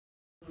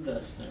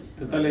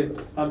তাহলে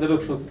তাদের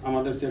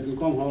আমাদের চেয়ে একটু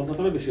কম হওয়ার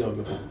কথা বেশি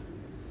হবে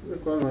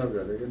কম হবে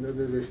কিন্তু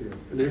বেশি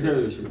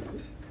বেশি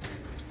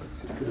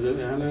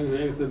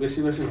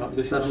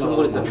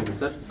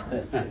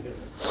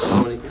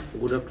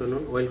Good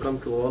afternoon. Welcome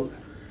to all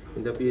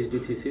in the PhD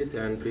thesis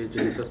and PhD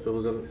research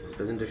proposal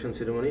presentation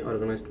ceremony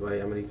organized by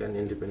American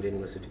Independent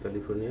University,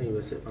 California,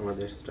 USA,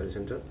 Bangladesh Study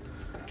Center.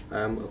 I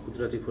am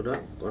Kudrati Khuda,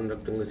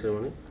 conducting the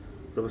ceremony.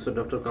 Professor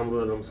Dr. Kamrul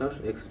Alam sir,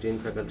 ex-Dean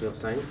Faculty of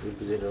Science, will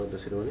preside over the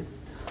ceremony.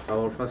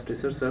 Our first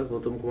researcher,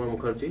 Gautam Kumar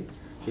Mukherjee,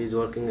 he is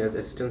working as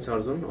Assistant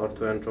Surgeon,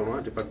 Ortho and Trauma,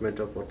 Department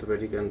of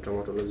Orthopedic and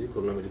Traumatology,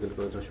 Khulna Medical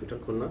College Hospital,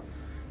 Khulna.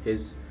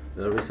 His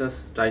research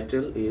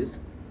title is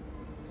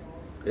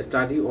A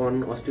Study on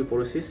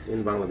Osteoporosis in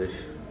Bangladesh.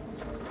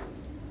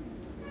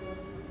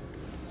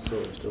 So,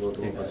 Mr.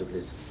 Gautam Mukherjee,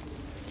 please.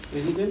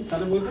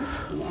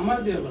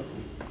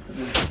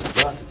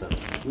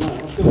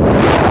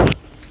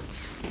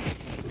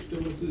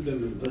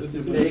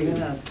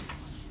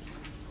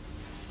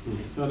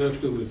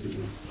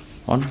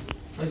 On.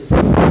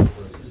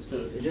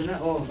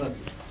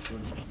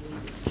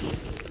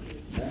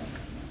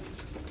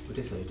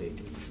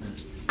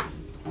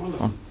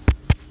 On.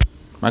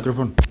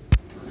 Microphone.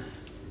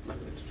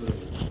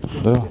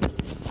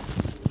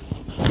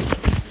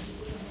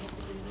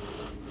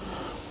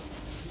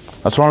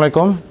 Assalamu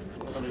alaikum.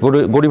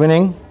 Good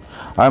evening.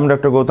 I am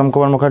Dr. Gautam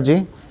Kumar Mukherjee,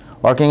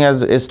 working as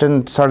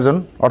Assistant Surgeon,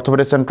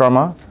 Orthopedics and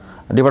Trauma,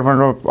 Department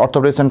of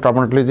Orthopedics and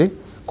Traumatology,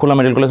 Khulna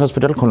Medical College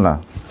Hospital, Khulna.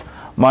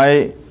 My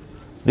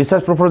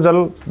research proposal,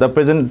 the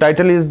present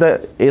title is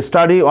A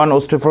Study on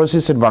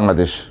Osteoporosis in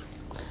Bangladesh,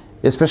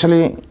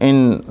 especially in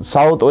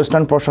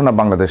southwestern portion of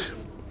Bangladesh.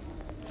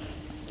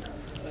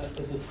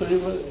 Sorry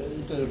for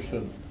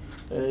interruption.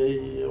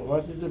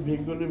 What is the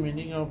Bengali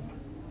meaning of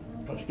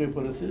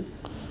osteoporosis?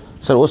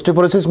 So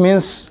osteoporosis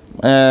means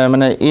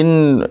in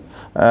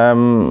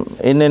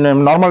a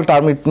normal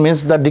term it means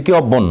the decay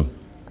of bone,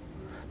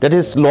 that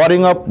is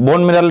lowering of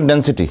bone mineral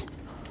density,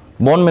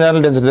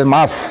 the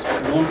mass,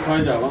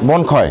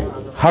 bone khoy,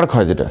 har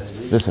khoy jeta.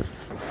 Yes sir.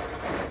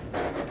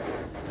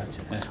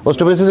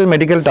 Osteoporosis is a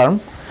medical term.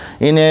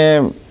 In a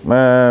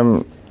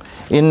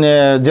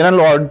general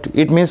word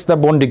it means the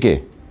bone decay,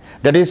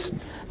 that is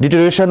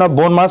deterioration of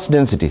bone mass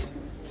density.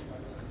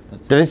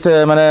 That is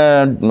মানে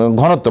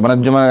ঘনত্ব মানে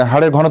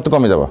হাড়ের ঘনত্ব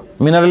কমে যাওয়া,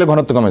 মিনারেলের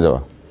ঘনত্ব কমে যাওয়া,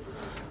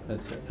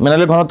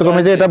 মিনারেলের ঘনত্ব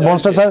কমে যায়। এটা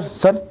বোনসটা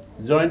স্যার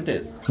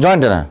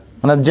জয়েন্টে না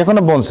মানে যে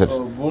কোনো বোনসের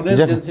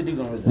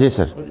জি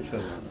স্যার,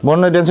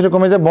 বোনের ডেন্সিটি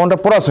কমে যায়, বোনটা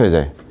পোরাস হয়ে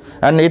যায়,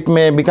 and it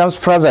May becomes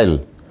fragile,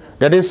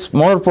 that is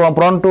more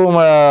prawn to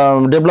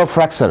develop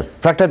fracture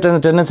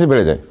tendency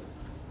বেড়ে যায়।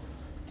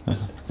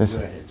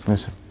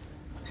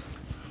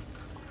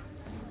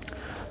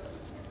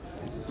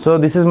 So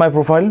this is my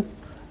profile.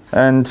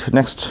 And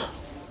next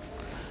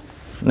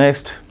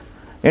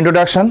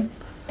introduction.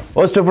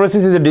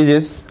 Osteoporosis is a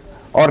disease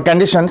or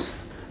conditions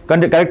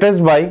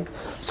characterized by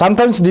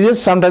sometimes disease,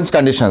 sometimes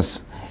conditions.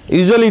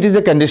 Usually it is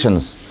a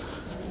conditions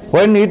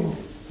when it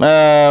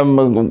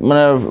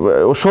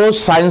shows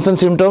signs and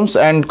symptoms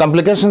and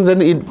complications, then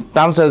it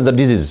comes as the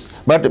disease,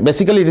 but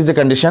basically it is a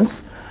conditions,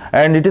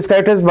 and it is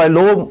characterized by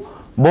low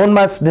bone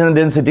mass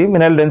density,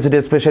 mineral density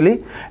especially,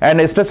 and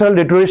structural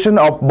deterioration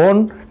of bone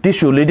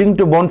tissue leading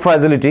to bone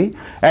fragility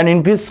and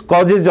increased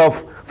causes of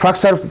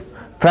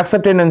fracture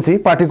tendency,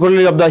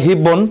 particularly of the hip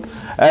bone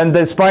and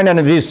the spine and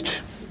wrist.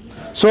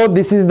 So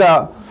this is the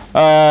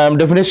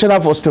definition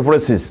of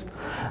osteoporosis.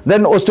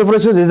 Then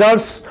osteoporosis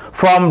results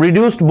from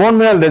reduced bone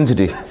mineral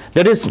density,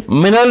 that is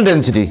mineral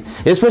density,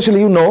 especially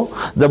you know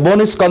the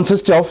bone is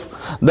consists of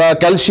the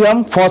calcium,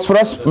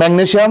 phosphorus,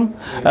 magnesium,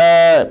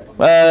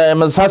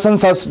 such and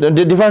such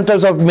different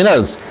types of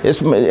minerals,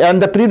 and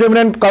the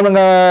predominant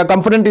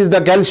component is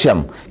the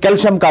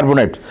calcium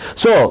carbonate.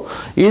 So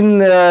in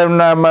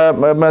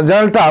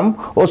general term,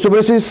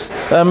 osteoporosis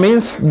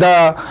means the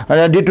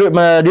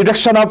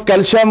reduction of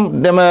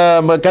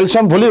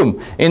calcium volume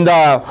in the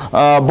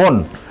bone,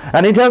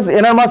 and it has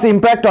enormous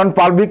impact on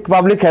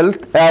public health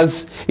as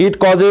it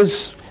causes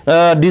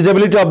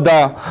disability of the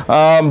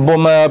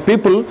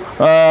people.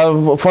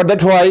 For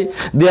that why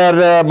their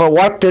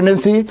work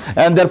tendency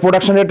and their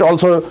production rate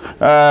also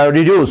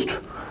reduced,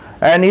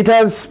 and it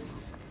has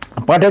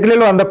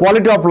particularly on the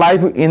quality of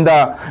life in the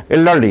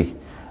elderly.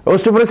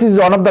 Osteoporosis is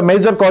one of the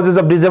major causes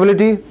of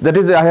disability, that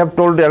is I have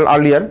told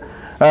earlier,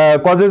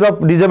 causes of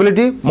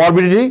disability,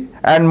 morbidity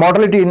and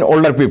mortality in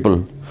older people.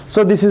 So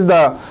this is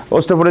the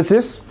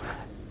osteoporosis.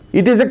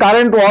 It is a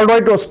current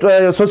worldwide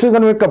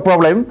socioeconomic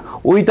problem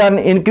with an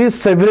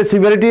increased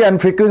severity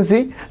and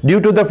frequency due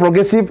to the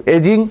progressive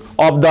aging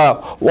of the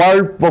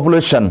world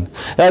population.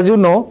 As you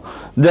know,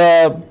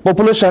 the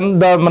population,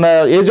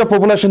 the age of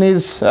population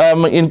is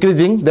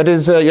increasing, that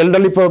is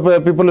elderly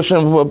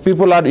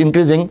people are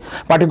increasing,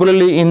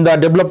 particularly in the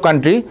developed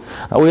country.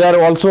 We are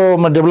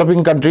also a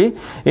developing country.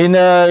 In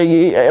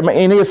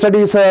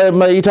studies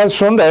it has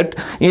shown that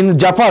in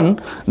Japan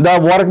the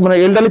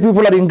elderly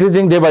people are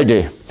increasing day by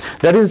day.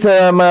 That is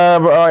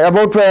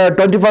about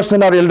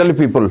 20% are elderly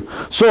people.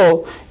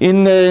 So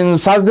in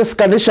such this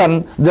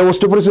condition, the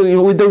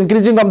osteoporosis, with the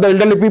increasing of the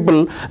elderly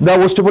people, the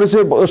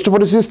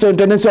osteoporosis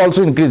tendency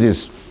also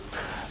increases.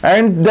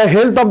 And the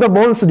health of the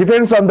bones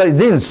depends on the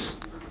genes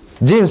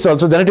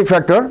also, genetic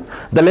factor,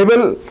 the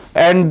level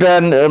and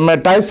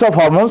types of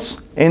hormones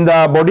in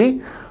the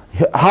body,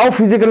 how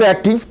physically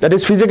active, that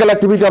is physical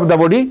activity of the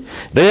body,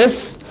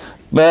 race,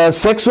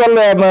 sexual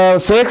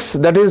sex,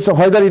 that is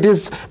whether it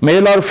is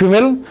male or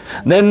female,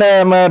 then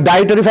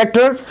dietary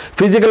factor,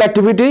 physical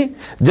activity,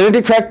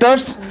 genetic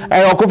factors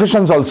and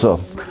occupations also.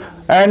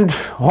 And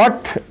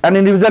what an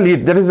individual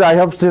eat, that is I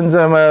have since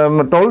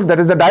told, that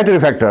is the dietary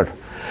factor.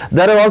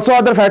 There are also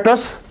other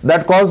factors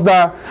that cause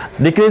the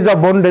decrease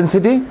of bone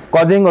density,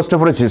 causing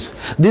osteoporosis.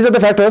 These are the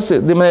factors.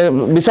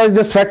 Besides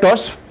these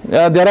factors,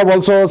 there are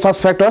also such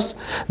factors,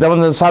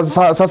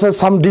 such as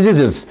some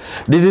diseases,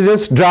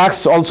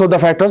 drugs, also the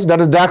factors.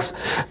 That is drugs,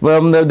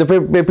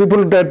 the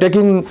people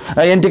taking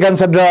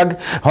anti-cancer drug,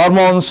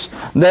 hormones,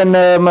 then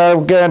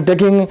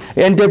taking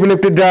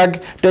anti-epileptic drug,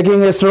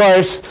 taking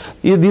steroids.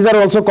 These are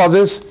also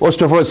causes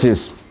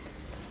osteoporosis.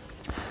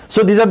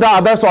 So these are the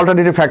other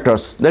alternative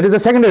factors, that is the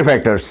secondary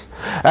factors,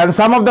 and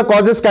some of the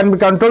causes can be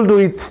controlled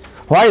with,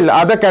 while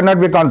other cannot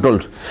be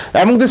controlled.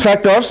 Among these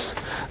factors,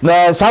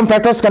 some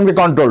factors can be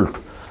controlled,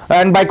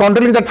 and by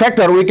controlling that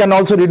factor we can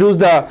also reduce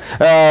the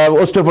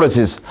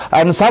osteoporosis,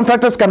 and some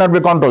factors cannot be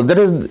controlled, that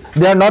is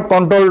they are not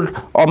controlled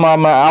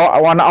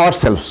on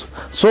ourselves.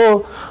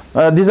 So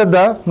these are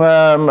the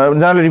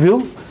general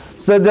review.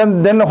 So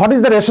then what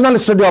is the rational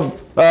study of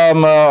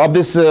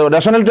this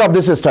rationality of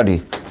this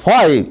study?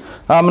 Why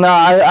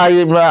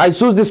I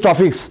choose these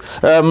topics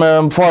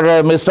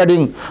for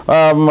studying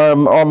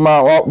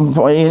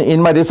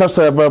in my research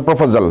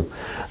proposal?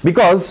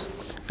 Because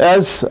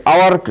as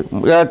our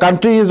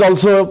country is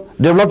also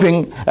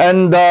developing,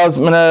 and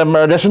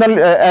the rational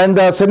and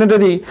the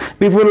sedentary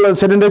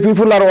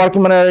people are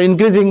working,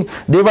 increasing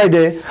day by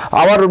day.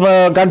 Our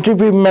country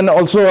women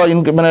also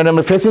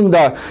facing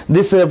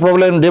this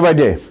problem day by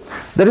day.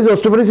 That is,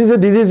 osteoporosis is a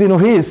disease in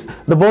which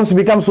the bones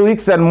become weak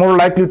and more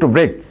likely to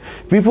break.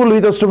 People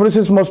with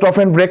osteoporosis most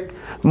often break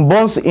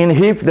bones in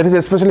hip, that is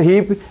especially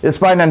hip,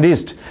 spine and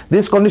wrist.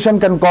 This condition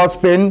can cause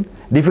pain,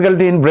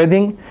 difficulty in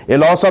breathing, a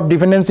loss of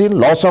dependency,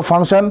 loss of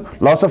function,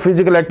 loss of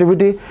physical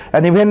activity,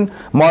 and even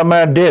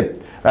death.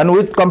 And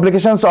with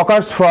complications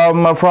occurs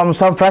from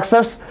some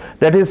fractures,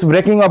 that is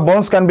breaking of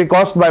bones can be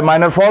caused by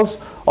minor falls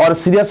or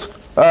serious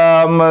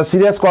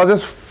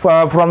causes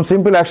from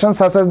simple actions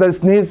such as the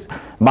sneeze,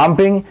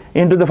 bumping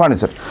into the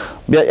furniture.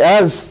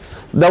 As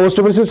the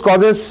osteoporosis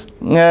causes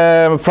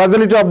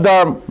fragility of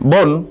the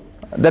bone,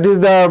 that is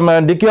the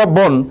decay of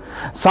bone,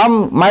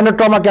 some minor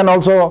trauma can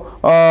also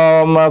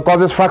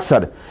causes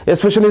fracture,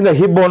 especially in the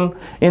hip bone,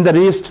 in the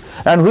wrist,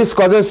 and which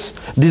causes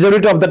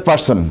disability of that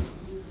person.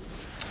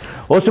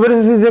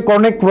 Osteoporosis is a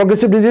chronic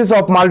progressive disease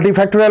of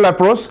multifactorial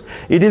approach.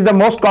 It is the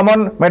most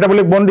common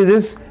metabolic bone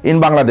disease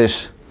in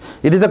Bangladesh.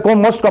 It is the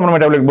most common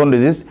metabolic bone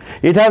disease.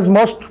 It has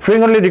most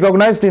frequently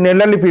recognized in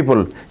elderly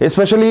people,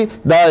 especially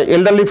the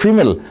elderly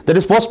female, that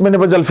is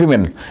postmenopausal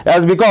female,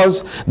 as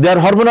because their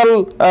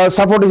hormonal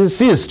support is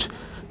ceased,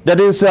 that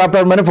is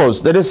after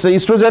menopause. That is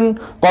estrogen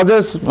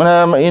causes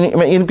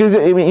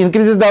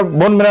increases the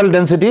bone mineral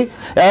density,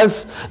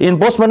 as in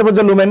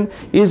postmenopausal women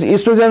is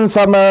estrogen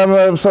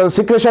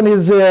secretion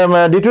is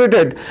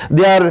deteriorated,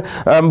 their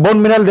bone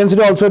mineral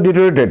density also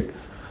deteriorated.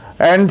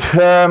 And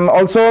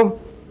also,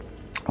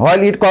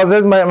 while it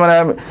causes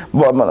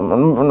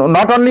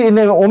not only in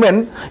a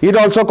woman, it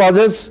also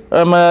causes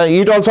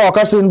it also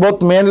occurs in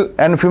both male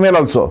and female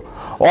also.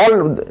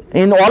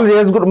 In all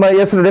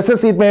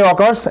races it may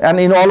occurs, and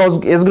in all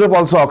age group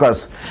also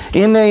occurs.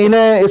 In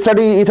a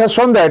study it has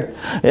shown that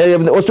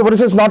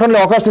osteoporosis not only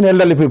occurs in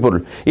elderly people,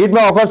 it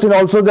may occurs in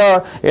also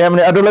the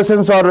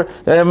adolescents or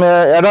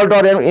adult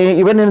or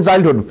even in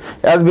childhood,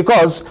 as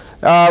because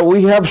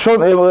we have shown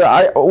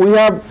we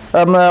have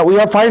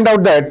find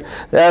out that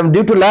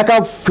due to lack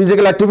of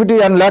physical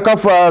activity and lack of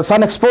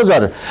sun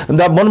exposure,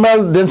 the bone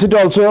mineral density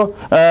also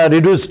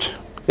reduced,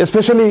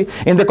 especially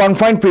in the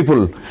confined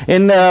people,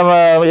 in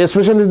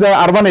especially the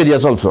urban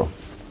areas also.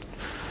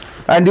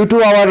 And due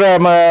to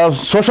our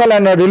social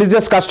and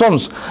religious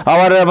customs,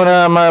 our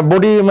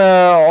body,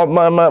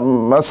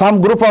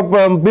 some group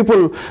of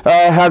people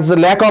has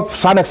lack of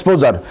sun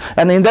exposure,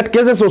 and in that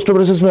cases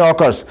osteoporosis may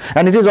occur,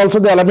 and it is also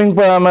the alarming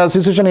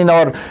situation in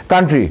our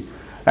country.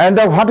 And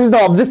what is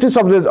the objectives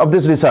of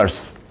this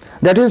research?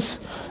 That is,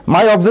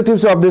 my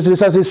objectives of this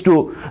research is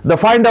to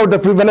find out the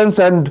prevalence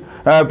and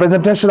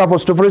presentation of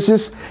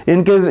osteoporosis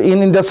in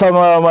the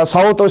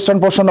southwestern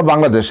portion of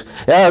Bangladesh,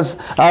 as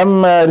I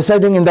am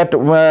residing in that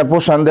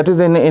portion, that is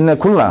in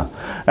Khulna,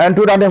 and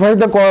to identify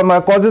the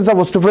causes of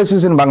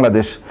osteoporosis in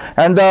Bangladesh,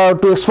 and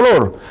to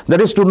explore, that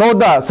is to know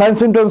the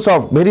signs and symptoms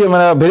of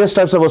various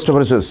types of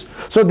osteoporosis.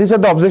 So these are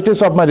the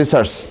objectives of my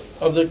research.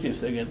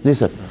 Objectives again. Yes,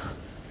 sir.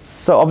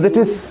 So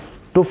objectives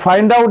to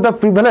find out the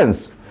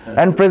prevalence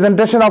and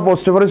presentation of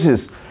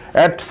osteoporosis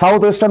at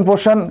southwestern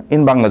portion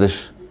in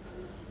Bangladesh.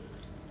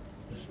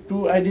 to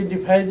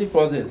identify the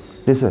causes.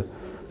 Yes, sir.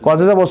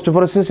 Causes of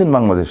osteoporosis in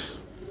Bangladesh.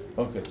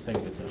 Okay, thank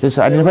you, sir. Yes,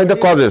 sir. Identify the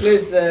causes.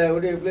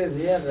 Would you please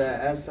here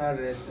as far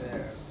as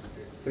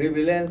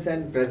prevalence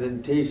and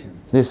presentation?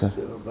 Yes, sir.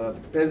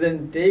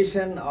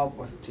 Presentation of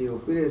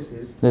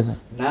osteoporosis. Yes, sir.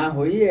 না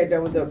হইয়ে এটা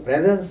মধ্যে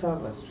presence of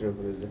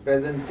osteoporosis.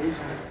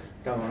 Presentation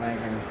টা মনে হয়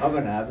এখানে হবে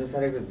না। আপনি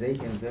স্যার একটু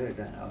দেখেন স্যার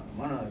এটা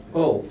মনে হচ্ছে।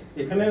 ও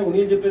এখানে উনি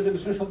যে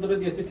প্রেজেন্টেশন শব্দটা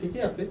দিয়েছে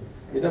ঠিকই আছে,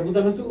 এটা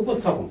বোঝানো হচ্ছে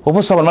উপস্থাপন।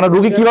 উপস্থাপন মানে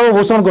রোগী কিভাবে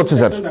উপস্থাপন করছে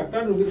স্যার?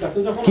 ডাক্তার রোগীর কাছে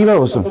যখন কিভাবে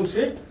উপস্থাপন? তখন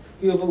সে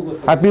কিভাবে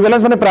উপস্থাপন। আর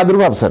প্রিভ্যালেন্স মানে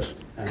প্রাদুর্ভাব স্যার।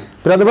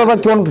 প্রাদুর্ভাব বা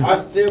কোন?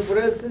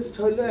 Osteoporosis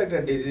হলো একটা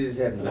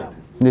ডিজিজের নাম।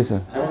 জি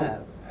স্যার।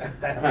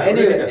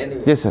 Anyway.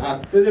 Yes, sir. আর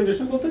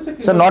প্রেজেন্টেশন বলতেছে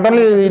কি? Sir, not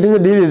only it is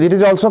a disease, it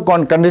is also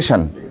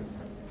condition.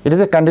 It is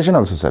a condition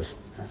also, sir.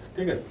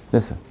 ঠিক আছে।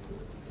 Yes, sir.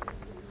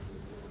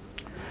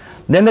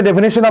 Then the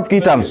definition of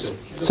key terms.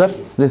 Sir?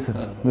 Yes, sir.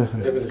 Yes, sir.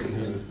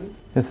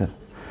 Yes, sir.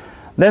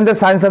 Then the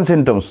signs and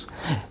symptoms.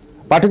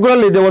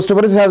 Particularly, the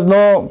osteoporosis has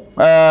no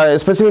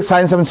specific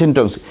signs and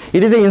symptoms.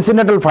 It is an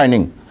incidental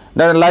finding,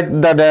 like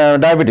the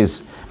diabetes,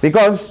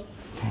 because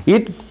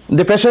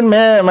the patient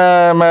may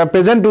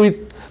present with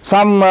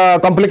some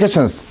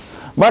complications,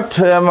 but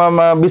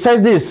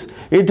besides this,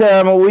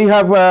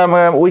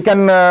 we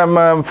can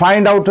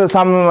find out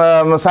some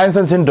signs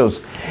and symptoms.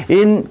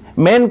 In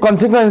main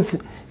consequence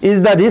is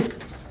the risk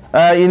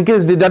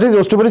increase. That is,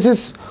 osteoporosis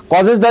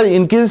causes the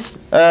increased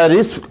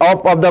risk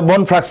of the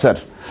bone fracture.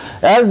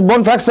 As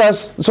bone fractures,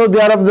 so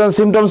there are the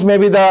symptoms may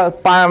be the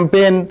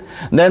pain,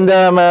 then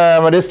the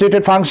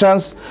restricted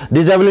functions,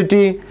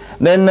 disability,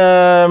 then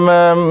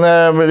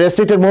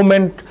restricted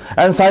movement,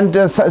 and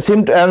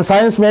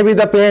signs may be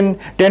the pain,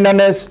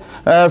 tenderness,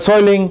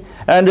 swelling,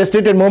 and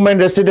restricted movement,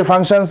 restricted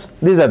functions.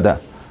 These are the.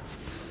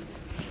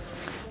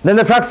 Then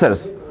the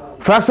fractures.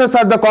 Fractures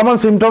are the common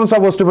symptoms of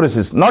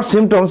osteoporosis. Not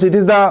symptoms, it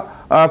is the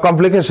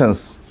complications,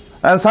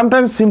 and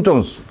sometimes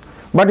symptoms.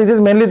 But it is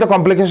mainly the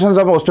complications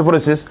of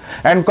osteoporosis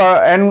and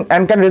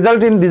can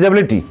result in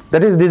disability.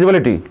 That is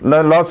disability.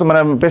 Loss of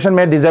patient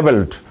may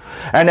disabled.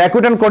 And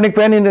acute and chronic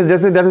pain,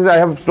 that is I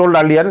have told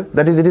earlier,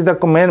 that is it is the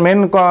main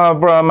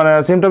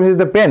symptom is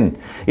the pain.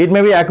 It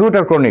may be acute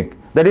or chronic.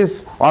 That is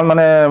on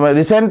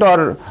recent or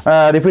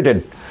repeated.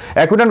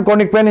 Acute and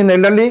chronic pain in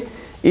elderly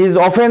is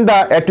often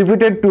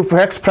attributed to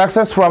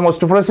fractures from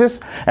osteoporosis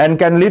and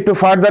can lead to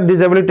further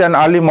disability and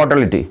early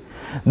mortality.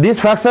 These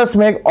fractures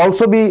may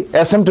also be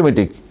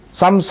asymptomatic.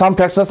 Some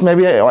fractures may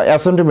be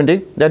asymptomatic,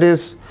 that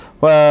is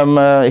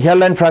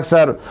hairline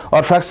fracture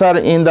or fracture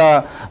in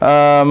the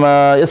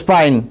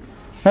spine.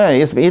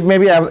 It may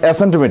be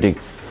asymptomatic.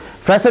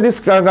 Fracture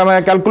risk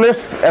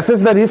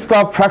assess the risk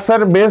of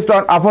fracture based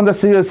upon the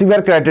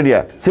several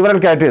criteria,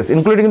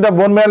 including the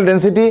bone mineral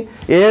density,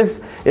 age,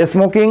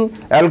 smoking,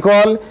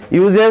 alcohol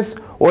uses,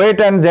 weight,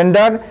 and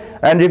gender,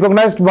 and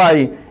recognized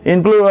by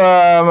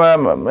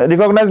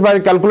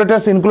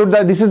calculators include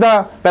this is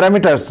the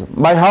parameters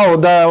by how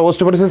the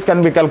osteoporosis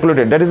can be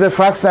calculated. That is the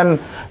Frax and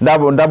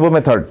Dabo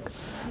method.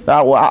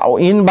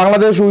 In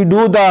Bangladesh, we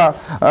do the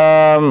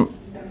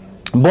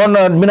bone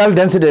mineral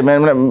density.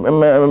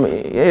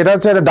 It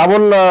is a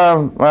double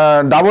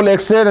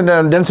X-ray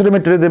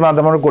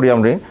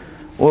densitometry.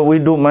 We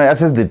do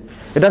assess it.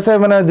 It is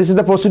this is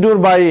the procedure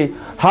by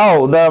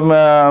how the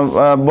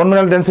bone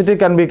mineral density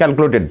can be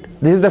calculated.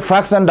 This is the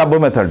Frax and Dabo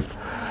method.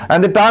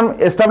 And the term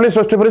established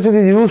osteoporosis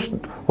is used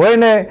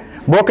when a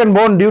broken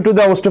bone due to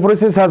the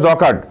osteoporosis has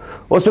occurred.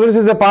 Osteoporosis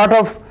is a part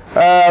of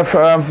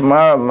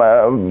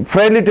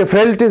frailty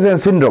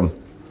syndrome.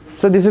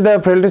 So this is the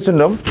frailty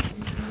syndrome.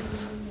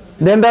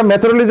 Then the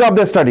methodology of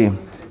the study.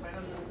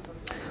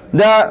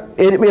 The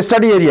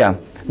study area.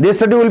 This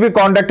study will be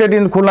conducted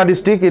in Khulna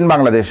district in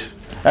Bangladesh.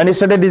 And the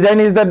study design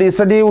is that the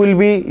study will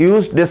be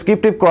used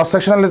descriptive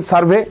cross-sectional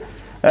survey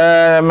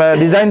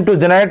designed to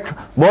generate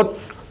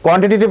both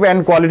quantitative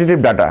and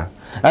qualitative data.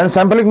 And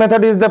sampling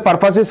method is the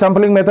purposive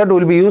sampling method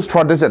will be used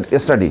for this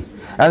study.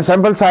 And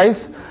sample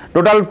size,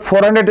 total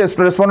 400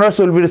 responders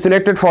will be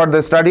selected for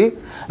the study,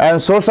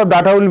 and source of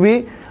data will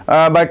be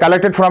by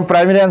collected from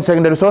primary and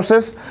secondary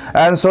sources,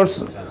 and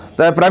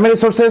the primary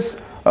sources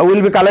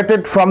will be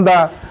collected from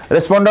the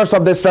responders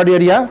of the study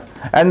area,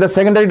 and the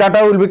secondary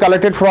data will be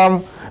collected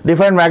from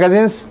different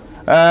magazines,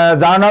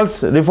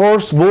 journals,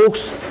 reports,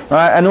 books,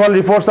 annual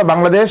reports of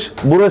Bangladesh,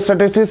 Bureau of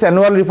Statistics,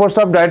 annual reports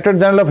of Directorate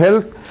General of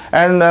Health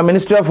and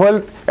Ministry of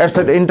Health,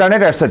 etc.,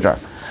 internet, etc.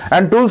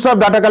 And tools of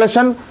data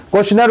collection,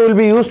 questionnaire will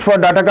be used for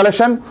data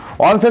collection,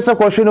 all sets of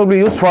question will be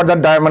used for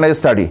the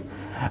study.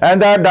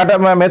 And the data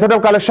method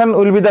of collection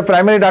will be the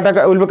primary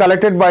data will be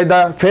collected by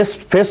the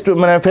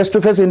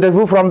face-to-face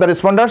interview from the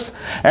responders,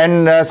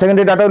 and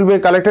secondary data will be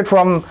collected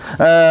from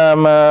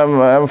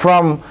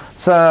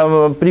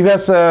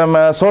previous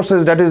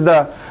sources, that is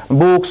the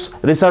books,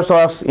 research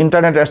works,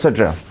 internet,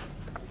 etc.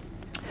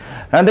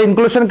 And the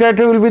inclusion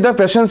criteria will be the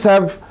patients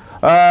have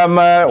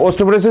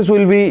osteoporosis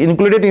will be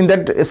included in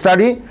that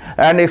study,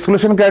 and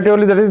exclusion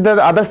criteria that is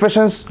the other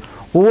patients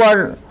who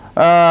are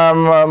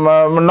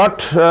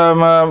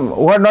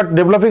who are not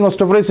developing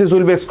osteoporosis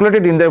will be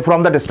excluded from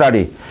that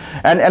study,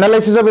 and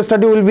analysis of a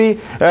study will be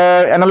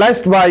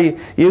analyzed by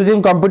using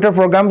computer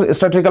program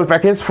statistical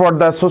package for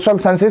the social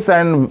sciences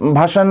and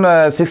version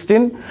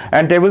 16,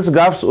 and tables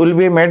graphs will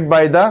be made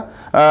by the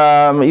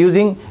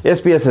using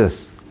SPSS.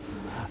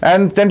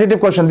 And tentative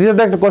question, these are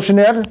the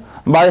questionnaire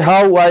by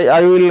how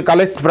I will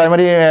collect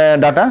primary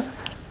data,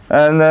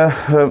 and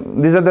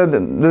these are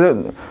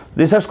the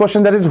research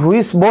question, that is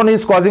which bone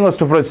is causing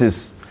osteoporosis.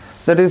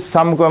 That is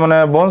some common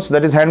bones,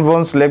 that is hand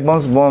bones, leg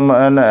bones,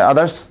 and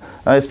others,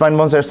 spine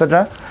bones,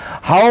 etc.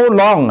 How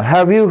long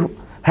have you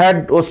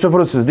had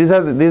osteoporosis?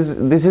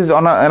 This is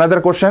on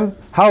another question.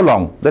 How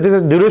long? That is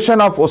the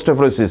duration of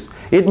osteoporosis.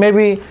 It may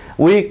be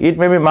week, it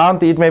may be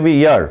month, it may be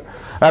year.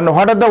 And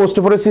what are the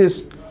osteoporosis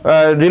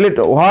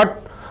related? What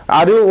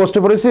are you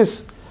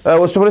osteoporosis?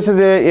 Osteoporosis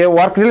a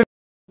work related.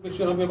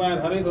 বেশি হবে বা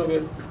ধারেই হবে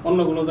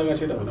অন্যগুলো জায়গায়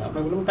সেটা হবে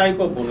আপনার বলুন টাইপ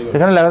অফ বোন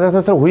এখানে লেখা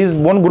আছে স্যার হুইজ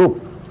বোন গ্রুপ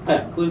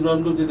হ্যাঁ হুইজ বোন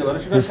গ্রুপ দিতে পারে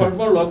সেটা শর্ট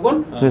বোন লং বোন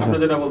আপনি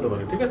যেটা বলতে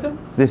পারেন ঠিক আছে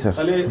জি স্যার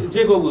তাহলে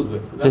যে কেউ বুঝবে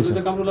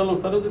যদি কামরুল আলম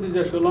স্যারও যদি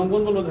যে লং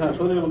বোন বলবো হ্যাঁ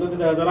শরীরের মধ্যে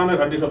দেখা যায় রানের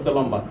হাড়ি সবচেয়ে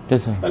লম্বা জি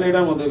স্যার তাহলে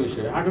এটার মধ্যে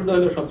বিষয় হাঁটুটা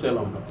হলো সবচেয়ে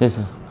লম্বা জি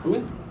স্যার আমি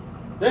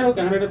যাই হোক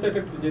এখানে এটাতে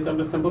একটা যেহেতু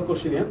আমরা স্যাম্পল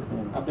কোশ্চেন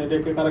আপনি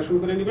এটাকে কারেকশন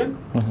করে নেবেন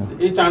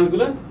এই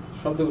চান্সগুলো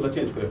শব্দগুলো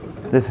চেঞ্জ করে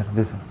ফেলবেন জি স্যার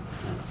জি স্যার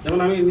যেমন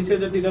আমি নিচে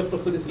যে দুইটা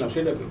প্রশ্ন দিয়েছিলাম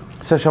সেটা কি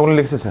স্যার সেগুলো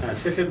লিখছে স্যার হ্যাঁ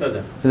শেষের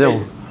দাদা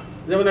যেমন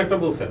যেমন একটা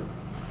বলছেন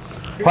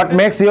what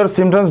makes your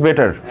symptoms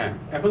better হ্যাঁ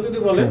এখন যদি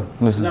বলে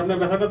যে আপনি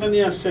ব্যথাটা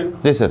নিয়ে আসছেন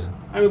জি স্যার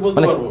আমি বলতে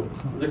পারবো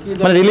যে কি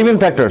মানে রিলিভিং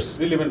ফ্যাক্টরস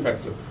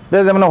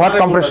যেমন what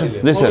compression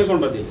G sir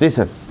G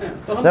sir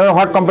যেমন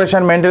what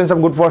compression maintenance of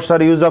good posture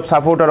use of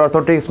support or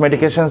orthotics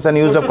medications and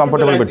use of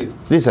comfortable bed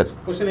G sir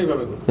question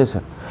এইভাবে করুন জি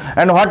sir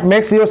and what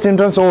makes your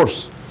symptoms ওর্স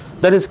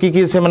that is কি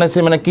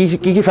মানে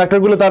কি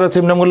ফ্যাক্টরগুলো তার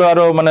সিমটমগুলো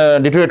আরো মানে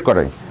deteriorate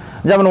করে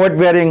যেমন wait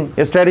bearing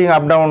steering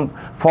up down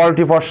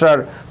faulty posture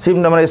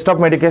symptom মানে stop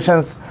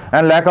medications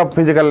and lack of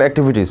physical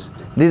activities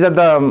these are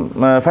the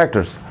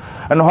factors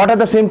and what are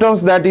the symptoms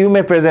that you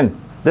may present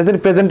that is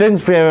presenting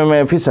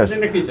features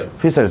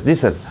G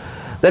sir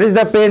that is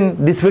the pain,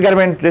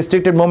 disfigurement,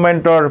 restricted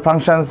movement or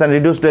functions and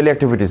reduced daily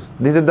activities.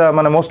 These are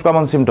the most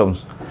common symptoms.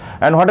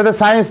 And what are the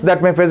signs that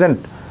may present?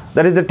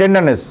 That is the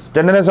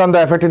tenderness on the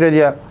affected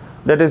area,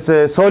 that is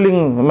swelling,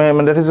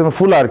 that is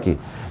full archy,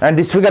 and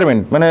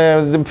disfigurement,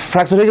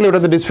 fracture হয়ে গেলে ওটা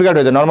তো disfigured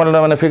হয়ে যায়,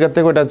 normal figure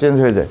থেকে ওটা change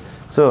হয়ে যায়.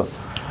 So,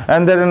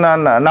 and then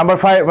number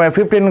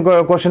 15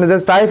 question is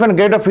this type and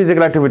grade of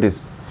physical activities.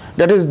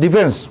 That is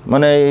depends,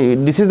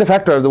 this is the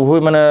factor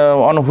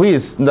on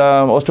which the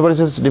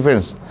osteoporosis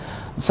depends.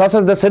 Such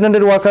as the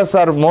sedentary workers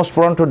are most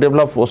prone to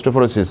develop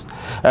osteoporosis,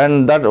 and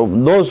that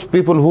those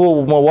people who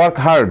work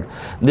hard,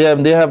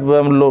 they have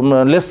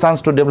less chance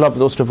to develop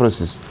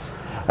osteoporosis.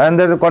 And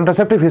the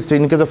contraceptive history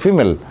in case of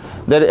female,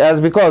 that as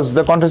because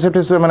the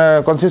contraceptives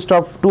consist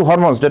of two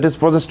hormones, that is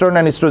progesterone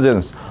and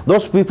estrogens.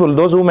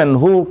 Those women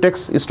who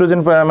takes estrogen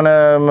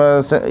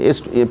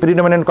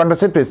predominant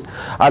contraceptives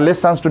are less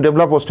chance to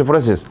develop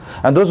osteoporosis,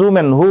 and those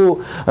women who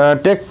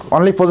take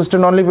only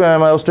progesterone only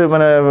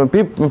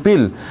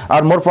pill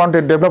are more prone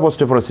to develop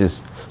osteoporosis.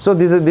 So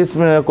this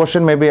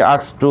question may be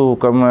asked to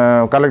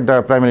collect the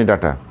primary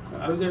data.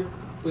 আর যে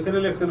ওইখানে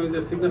লেখছেন ওই যে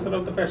signature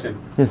of the patient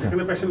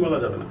এখানে patient বলা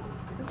যাবে না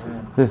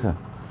Yes, sir.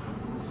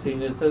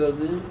 Signature of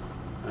the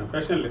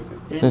patient লেখছেন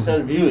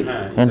interview.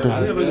 হ্যাঁ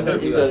Interview.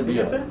 ঠিক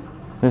আছে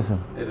Yes, sir.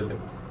 এটা লেখ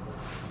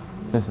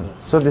Yes, sir.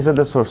 So these are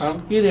the source.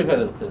 Some key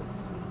references.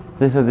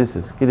 This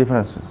is key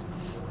differences.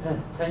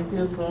 Thank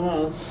you so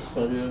much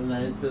for your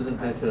nice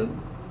presentation.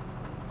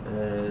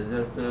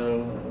 Just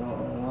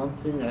one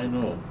thing I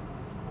know,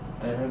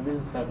 I have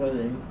been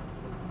suffering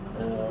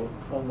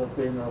from the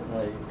pain of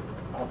my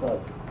upper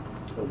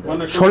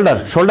Shoulder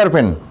pain. shoulder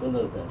pain.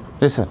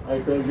 Yes, sir. I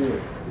told you,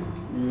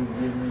 you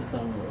give me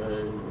some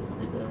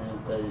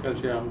vitamins like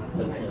calcium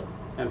calcium.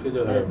 And I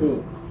physiotherapy do.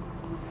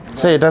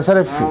 So it has a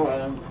Now I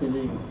am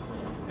feeling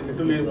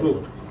একটু improve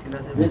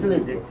little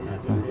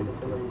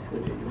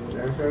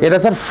এটা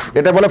sir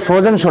এটা বলে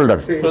frozen shoulder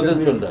frozen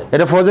shoulder.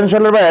 এটা frozen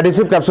shoulder বা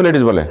adhesive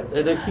capsulitis বলে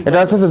এটা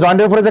হচ্ছে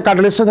জয়েন্টের উপরে যে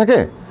কার্টিলেজটা থাকে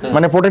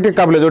প্রোটেক্টিভ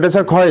কার্টিলেজ ওটা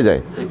স্যার ক্ষয়ে যায়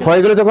ক্ষয়ে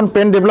গেলে তখন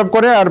পেন ডেভেলপ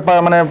করে আর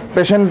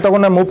পেশেন্ট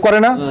তখন মুভ করে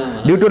না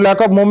due to lack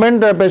of movement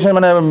patient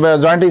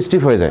জয়েন্টে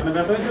স্টিফ হয়ে যায়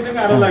ব্যথা হচ্ছে থেকে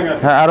আরো লাগে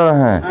হ্যাঁ আরো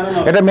হ্যাঁ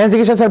এটা মেন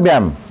চিকিৎসা স্যার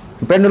ব্যায়াম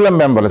পেন্ডুলাম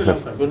ব্যায়াম বলে স্যার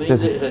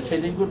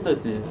Shading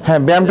করতেছি হ্যাঁ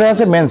ব্যায়ামটা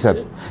আছে মেন স্যার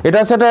এটা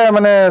হচ্ছে একটা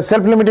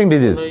সেলফ লিমিটিং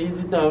ডিজিজ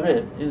দিতে হবে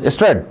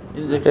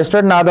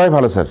স্টেরয়েড না দেওয়াই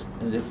ভালো স্যার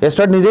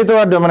স্টেরয়েড নিজেই তো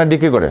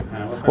ডিকে করে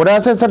ওটা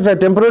আছে স্যার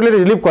টেম্পোরারি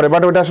রিলিভ করে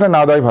বাট ওটা আসলে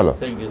না দেওয়াই ভালো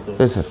Thank you so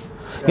much. Sir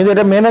কিন্তু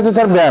এটা মেন আছে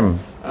স্যার ব্যায়াম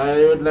I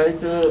would like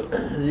to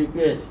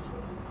request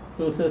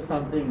to say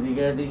something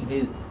regarding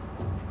his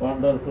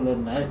wonderful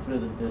and nice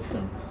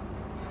presentation.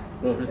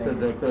 Professor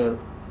Dr.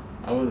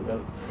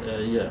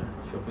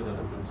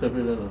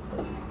 Shafidar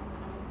Ansari.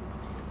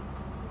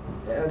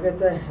 Okay,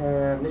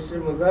 Mr.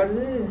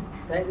 Mukherjee,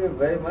 thank you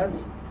very much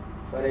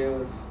for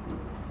your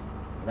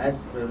nice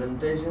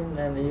presentation,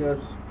 and your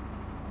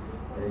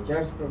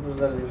research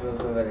proposal is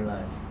also very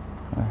nice.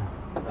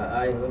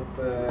 I hope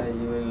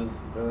you will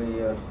do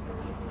your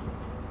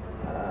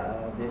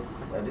this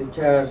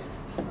discharge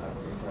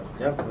this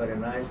job very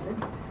nicely,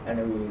 and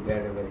we will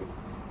get a very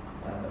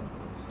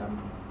some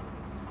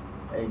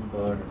aid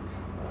board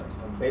or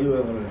some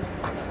valuable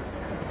results.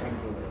 Thank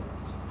you very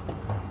much.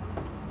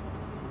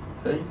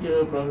 Thank you,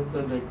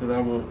 Professor Dr.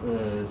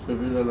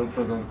 Shabir Alam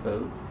Pradhan sir.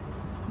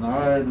 Now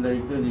I'd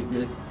like to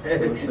request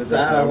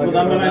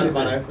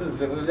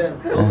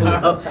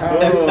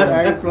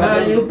Sir,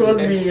 you told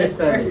me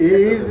yesterday.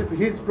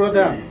 He's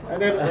Pradhan.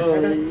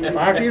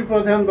 Party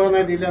Pradhan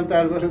banai dilam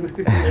tar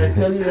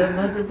Actually, you are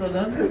not a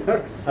Pradhan.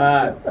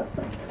 Sir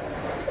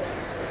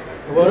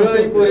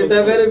বড়ই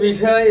পরিতাপের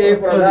বিষয় এই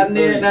প্রধান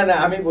নিয়ে না না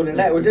আমি বলি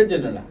না ওইটার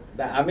জন্য না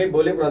আমি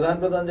বলি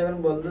প্রধান যখন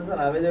বলতেছেন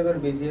আমি যখন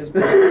বিসিএস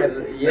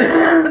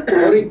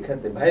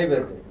পরীক্ষাতে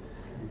ভাইবেছে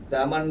তা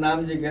আমার নাম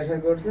জিজ্ঞাসা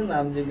করছেন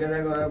নাম জিজ্ঞাসা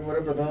করার পরে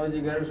প্রথমে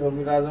জিজ্ঞাসা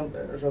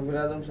শফির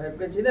আজম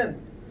সাহেবকে ছিলেন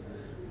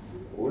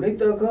উনি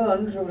তখন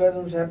শফির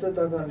আজম সাহেব তো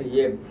তখন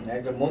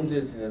একটা মন্ত্রী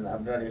ছিলেন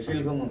আপনার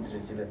শিল্প মন্ত্রী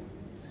ছিলেন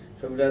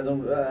শফির আজম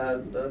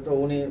তো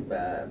উনি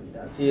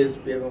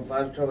সিএসপি এবং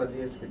ফার্স্ট সভা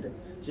সিএসপিতে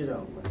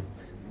ছিলেন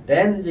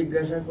দেন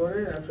জিজ্ঞাসা করে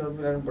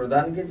শফির আলম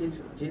প্রধানকে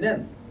চিনেন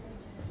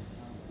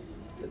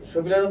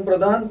শফির আলম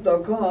প্রধান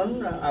তখন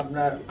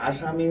আপনার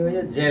আসামি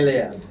হয়ে জেলে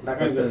আছে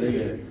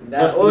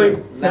ওই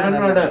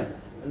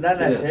না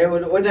সে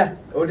ওই না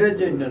ওইটার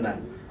জন্য না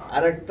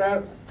আরেকটা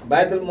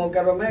বায়তুল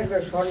মোকাররমে একটা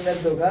স্বর্ণের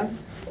দোকান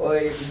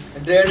ওই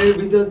ড্রেনের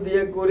ভিতর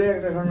দিয়ে করে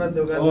একটা স্বর্ণের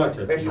দোকান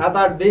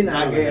 7-8 দিন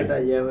আগে এটা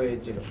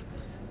হয়েছিল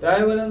তাই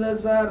বলেন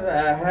স্যার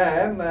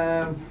হ্যাঁ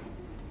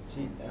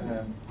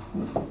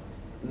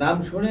নাম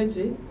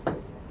শুনেছি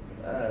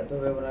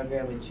তবে ওনাকে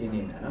আমি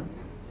চিনি না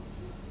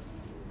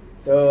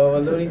তো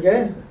বলতে উনি কে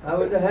আমি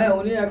বলতে হ্যাঁ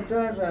উনি একটা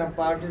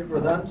পার্টির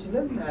প্রধান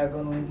ছিলেন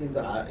এখন উনি কিন্তু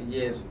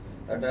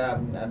একটা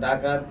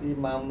ডাকাতি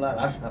মামলার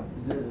আসামি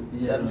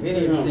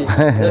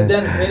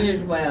then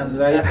finish my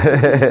answer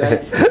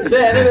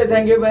anyway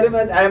thank you very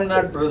much I am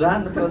not Pradhan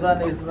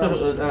is from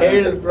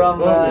hailed from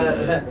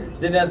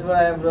Dinaswar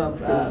I am from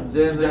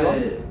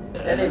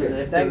anyway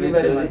thank you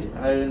very much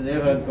I will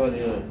never call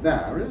you না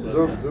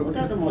ওটা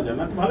একটা মজা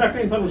না ভালো একটা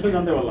information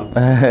জানতে পারলাম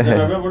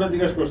যেভাবে ওটা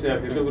জিজ্ঞাসা করছি আর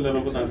কি সেগুলো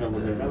প্রধান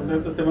সম্পর্কে কারণ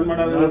যেহেতু 7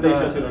 মার্ডারের মধ্যে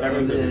ইস্যু ছিল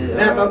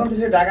না তখন তো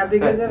সে ডাকাতি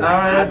গেছে now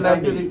I would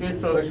like to request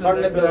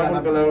স্বর্ণের দোকান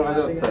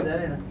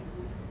জানে না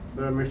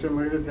Mr.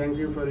 Marida, thank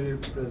you for your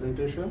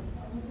presentation.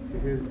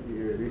 It is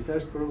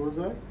research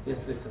proposal. Yes,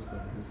 research.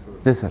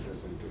 Yes, sir.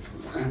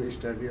 Presentation.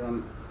 Study on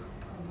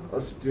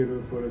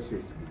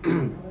osteoporosis.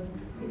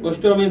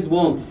 osteo means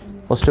bones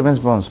Osteo means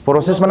bones.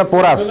 Porosis মানে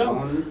porous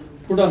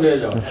ফুটা হয়ে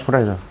যাওয়া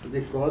ফুটাই দাও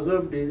The cause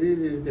of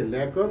disease is the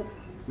lack of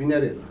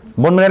mineral.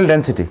 bone mineral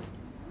density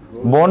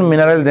bone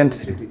mineral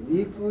density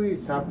If we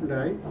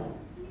supply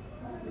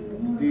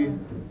these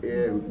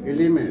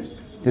elements,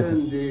 Yes,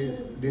 then the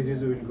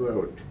disease will go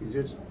out. Is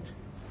it?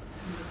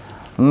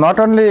 not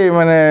only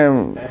মানে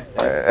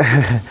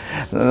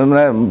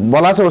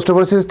বলা আছে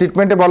osteoporosis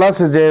ট্রিটমেন্টে বলা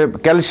আছে যে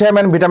calcium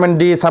and vitamin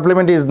D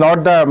supplement is not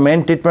the main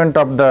treatment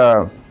of the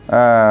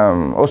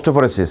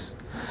osteoporosis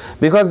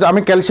because আমি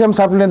calcium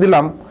supplement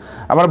দিলাম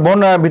আমার বোন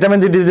ভিটামিন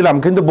ডি দিলাম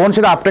কিন্তু বোন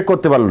সেটা আপটেক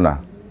করতে পারলো না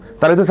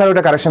তাহলে তো স্যার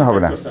ওটা কারেকশন হবে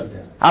না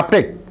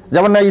আপটেক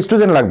যেমন না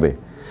ইস্ট্রোজেন লাগবে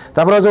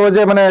তারপরে হচ্ছে ওই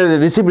যে মানে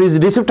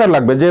রিসিপ্টার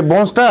লাগবে যে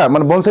বোনসটা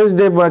মানে বোনসের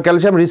যে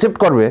ক্যালসিয়াম রিসিপ্ট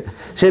করবে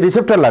সেই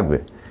রিসিপ্টার লাগবে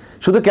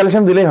শুধু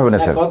ক্যালসিয়াম দিলেই হবে না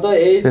স্যার কত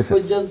এইজ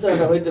পর্যন্ত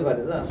এটা হইতে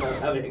পারে না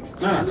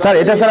স্যার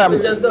এটা স্যার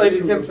পর্যন্ত ওই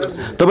রিসেপশন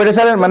তবে এটা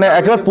স্যার মানে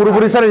একেবারে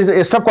পুরোপুরি স্যার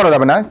স্টপ করা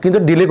যাবে না কিন্তু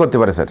ডিলে করতে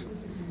পারে স্যার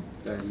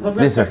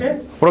জি স্যার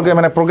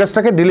মানে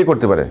প্রোগ্রেসটাকে ডিলে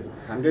করতে পারে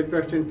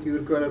 100%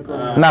 কিউর করার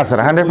না স্যার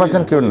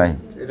 100% কিউর নাই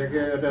এটাকে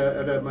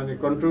এটা মানে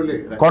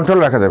কন্ট্রোল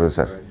রাখা যাবে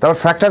স্যার তারপর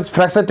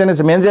ফ্র্যাকচার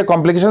টেন্ডেন্সি মেন যে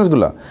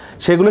কমপ্লিকেশনসগুলো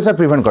সেগুলো স্যার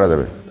প্রিভেন্ট করা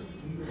যাবে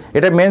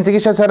এটা মেন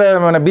চিকিৎসা স্যার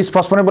মানে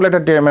বিসফসফোনেট বলে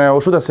একটা মানে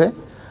ওষুধ আছে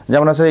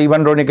যেমন আছে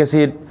ইভানড্রোনিক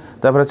অ্যাসিড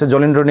তারপর হচ্ছে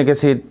জলিন্ড্রোনিক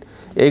অ্যাসিড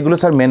এইগুলো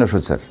স্যার মেন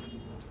ওষুধ স্যার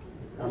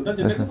আমরা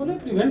যেটা বলি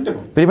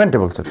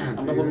প্রিভেন্টেবল স্যার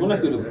আমরা বলবো না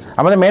কিরকম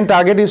আমাদের main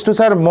target is two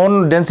sir বোন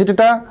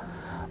ডেন্সিটিটা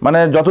মানে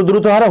যত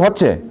দ্রুত হারে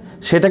হচ্ছে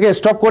সেটাকে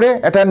স্টপ করে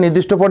একটা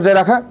নির্দিষ্ট পর্যায়ে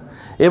রাখা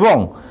এবং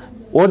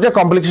ওর যে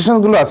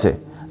কমপ্লিকেশনসগুলো আছে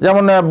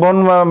যেমন বোন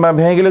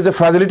ভেঙে গেলে যে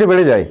ফ্রাজিলিটি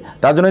বেড়ে যায়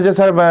তার জন্য যে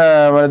স্যার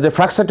যে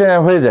ফ্র্যাকচার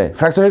হয়ে যায়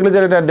ফ্র্যাকচার হয়ে গেলে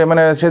যে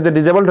মানে সে যে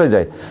ডিজেবলড হয়ে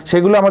যায়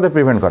সেগুলো আমাদের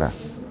প্রিভেন্ট করা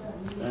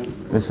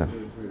স্যার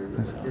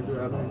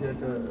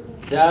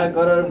যা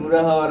করার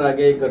বুড়া হওয়ার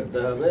আগেই করতে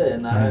হবে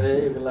না হলে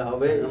এগুলো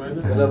হবে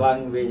এগুলো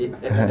ভাঙবে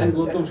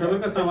গৌতম সাহেবের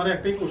কাছে আমার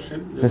একটাই কোশ্চেন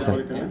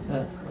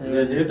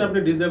যেহেতু আপনি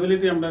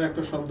ডিসএবিলিটি আমরা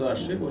একটা শব্দ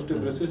আসছে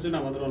অস্টিওপোরোসিস জন্য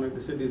আমাদের অনেক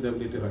দেশে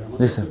ডিসএবিলিটি হয়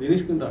আমাদের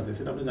জিনিস কিন্তু আছে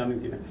সেটা আপনি জানেন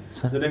কিনা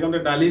যেটাকে আমরা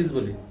ডালিজ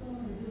বলি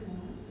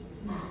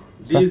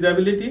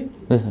ডিসএবিলিটি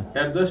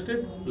অ্যাডজাস্টেড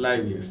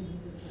লাইভ ইয়ার্স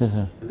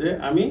যে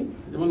আমি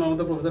যেমন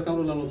আমাদের প্রফেসর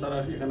কামরুল আলম স্যার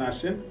এখানে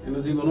আসেন, কিন্তু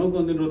জীবনেও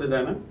কোনদিন রোদে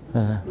যায় না,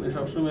 উনি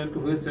সবসময় একটু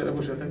হুইল চেয়ারে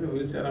বসে থাকে।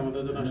 হুইল চেয়ার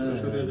আমাদের জন্য আসলে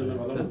শরীরের জন্য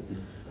ভালো না,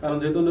 কারণ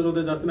যেহেতু উনি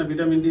রোদে যাচ্ছে না,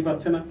 ভিটামিন ডি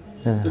পাচ্ছে না,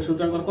 তো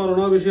সুতরাং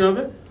করোনাও বেশি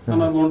হবে,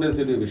 আমার বোন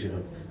ডেন্সিটিও বেশি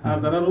হবে। আর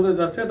যারা রোদে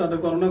যাচ্ছে তাদের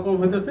করোনা কম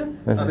হইতেছে,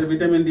 তাদের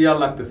ভিটামিন ডি আর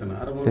লাগতেছে না।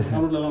 আর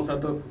কামরুল আলম স্যার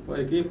তো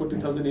কি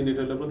 40,000 ইউনিট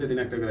হলে প্রতিদিন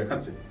একটা করে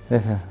খাচ্ছে।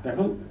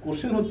 এখন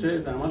কোশ্চেন হচ্ছে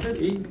যে আমাদের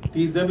এই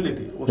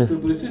ডিসএবিলিটি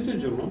অস্টিওপোরোসিসের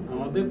জন্য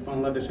আমাদের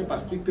বাংলাদেশে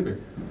পার্সপেক্টিভে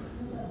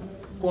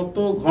কত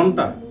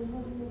ঘন্টা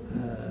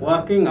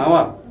ওয়ার্কিং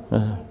আওয়ার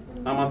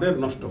আমাদের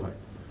নষ্ট হয়,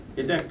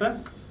 এটা একটা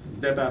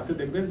ডেটা আছে,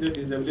 দেখবেন যে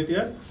ডিসএবিলিটি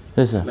আর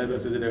লাইফ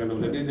আছে, যেটা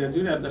বলে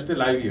ডিসএবিলিটি অ্যাডজাস্টেড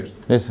লাইফ ইয়ার্স।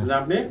 যে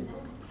আপনি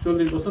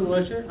 40 বছর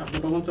বয়সে, আপনি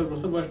 50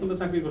 বছর বয়স পর্যন্ত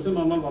চাকরি করছেন,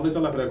 নর্মাল ভাবে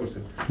চলাফেরা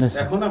করছেন।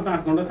 এখন আপনি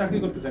 8 ঘন্টা চাকরি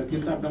করতে চান,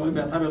 কিন্তু আপনি আমার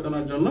ব্যথা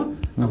বেদনার জন্য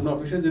আপনি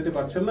অফিসে যেতে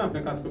পারছেন না, আপনি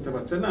কাজ করতে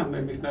পারছেন না, আপনি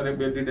বিছানায়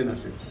বেড রিডেন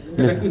আসেন।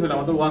 এটা কি হলো?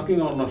 আমাদের ওয়ার্কিং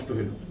আওয়ার নষ্ট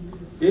হলো।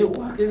 এই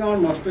ওয়ার্কিং আওয়ার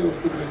নষ্ট হয়ে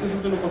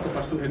অস্টিওপোরোসিসের জন্য কত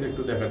পার্সেন্ট হেড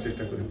একটু দেখার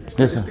চেষ্টা করেন।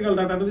 স্ট্যাটিস্টিক্যাল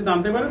ডাটা যদি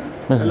জানতে পারেন,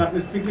 তাহলে আপনি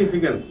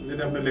সিগনিফিকেন্স,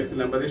 যেটা আপনি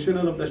লিখছিলেন, বা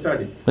রেশিওনাল অফ দ্য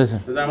স্টাডি,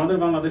 যে আমাদের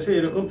বাংলাদেশে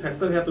এরকম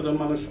ফ্র্যাকচার এতজন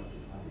মানুষ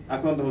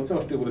আক্রান্ত হচ্ছে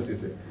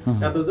অস্টিওপোরোসিসে,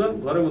 এতজন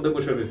ঘরের মধ্যে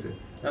বসে রয়েছে,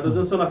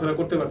 এতজন চলাফেরা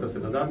করতে পারতেছে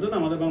না, যার জন্য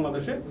আমাদের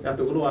বাংলাদেশে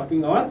এতগুলো ওয়ার্কিং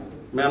আওয়ার,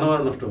 ম্যান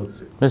আওয়ার নষ্ট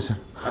হচ্ছে।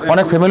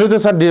 অনেক ফ্যামিলিতে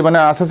স্যার মানে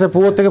আস্তে আস্তে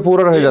পুরো থেকে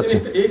পুরো হয়ে যাচ্ছে।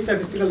 এই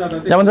স্ট্যাটিস্টিক্যাল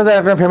ডাটাতে যেমন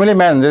একটা ফ্যামিলি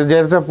ম্যান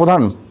যে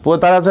প্রধান,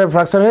 তার আছে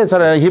ফ্র্যাকচার হয়ে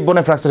স্যার হিপ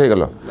বোনে ফ্র্যাকচার হয়ে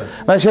গেল,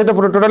 মানে সে তো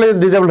পুরো টোটালি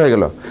ডিসেবল হয়ে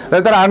গেল,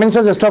 তাহলে তার আর্নিংস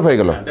স্টপ হয়ে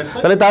গেল।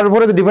 তাহলে তার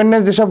উপরে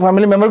ডিপেন্ডেন্ট যেসব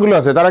ফ্যামিলি মেম্বারগুলো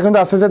আছে, তারা কিন্তু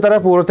আস্তে আস্তে তারা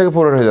পুরো থেকে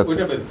পুরো হয়ে যাচ্ছে।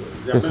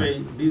 এই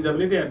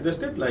ডিসএবিলিটি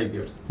অ্যাডজাস্টেড লাইফ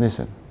ইয়ার্স, জি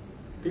স্যার,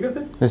 ঠিক আছে?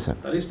 জি স্যার।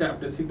 তাহলে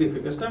আপনি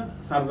সিগনিফিকেন্সটা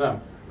সাররা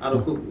আরো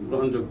খুব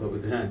গ্রহণযোগ্য হবে।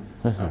 হ্যাঁ,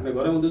 আপনি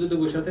ঘরের মধ্যে যদি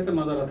বসে থাকেন,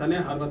 মাথা ব্যথা নেই,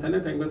 হাড় ব্যথা নেই,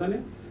 ট্যাঙ্ক ব্যথা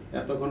নেই,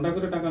 এত ঘন্টা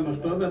করে টাকা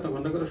নষ্ট হবে, এত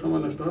ঘন্টা করে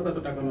সময় নষ্ট হবে, এত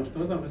টাকা নষ্ট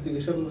হবে, আপনার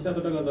চিকিৎসা করতে এত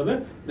টাকা যাবে,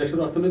 দেশের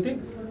অর্থনীতি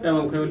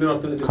এবং ফ্যামিলির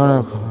অর্থনীতি,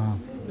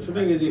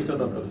 সুতরাং এই জিনিসটা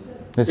দরকার আছে।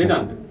 এটা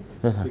আনবে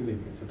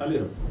সিগনিফিকেন্স, তাহলেই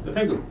হবে।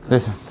 Thank you.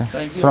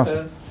 Thank you,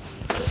 sir.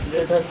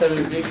 Let us have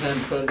a big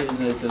hand for his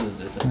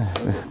presentation.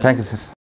 Thank you, sir.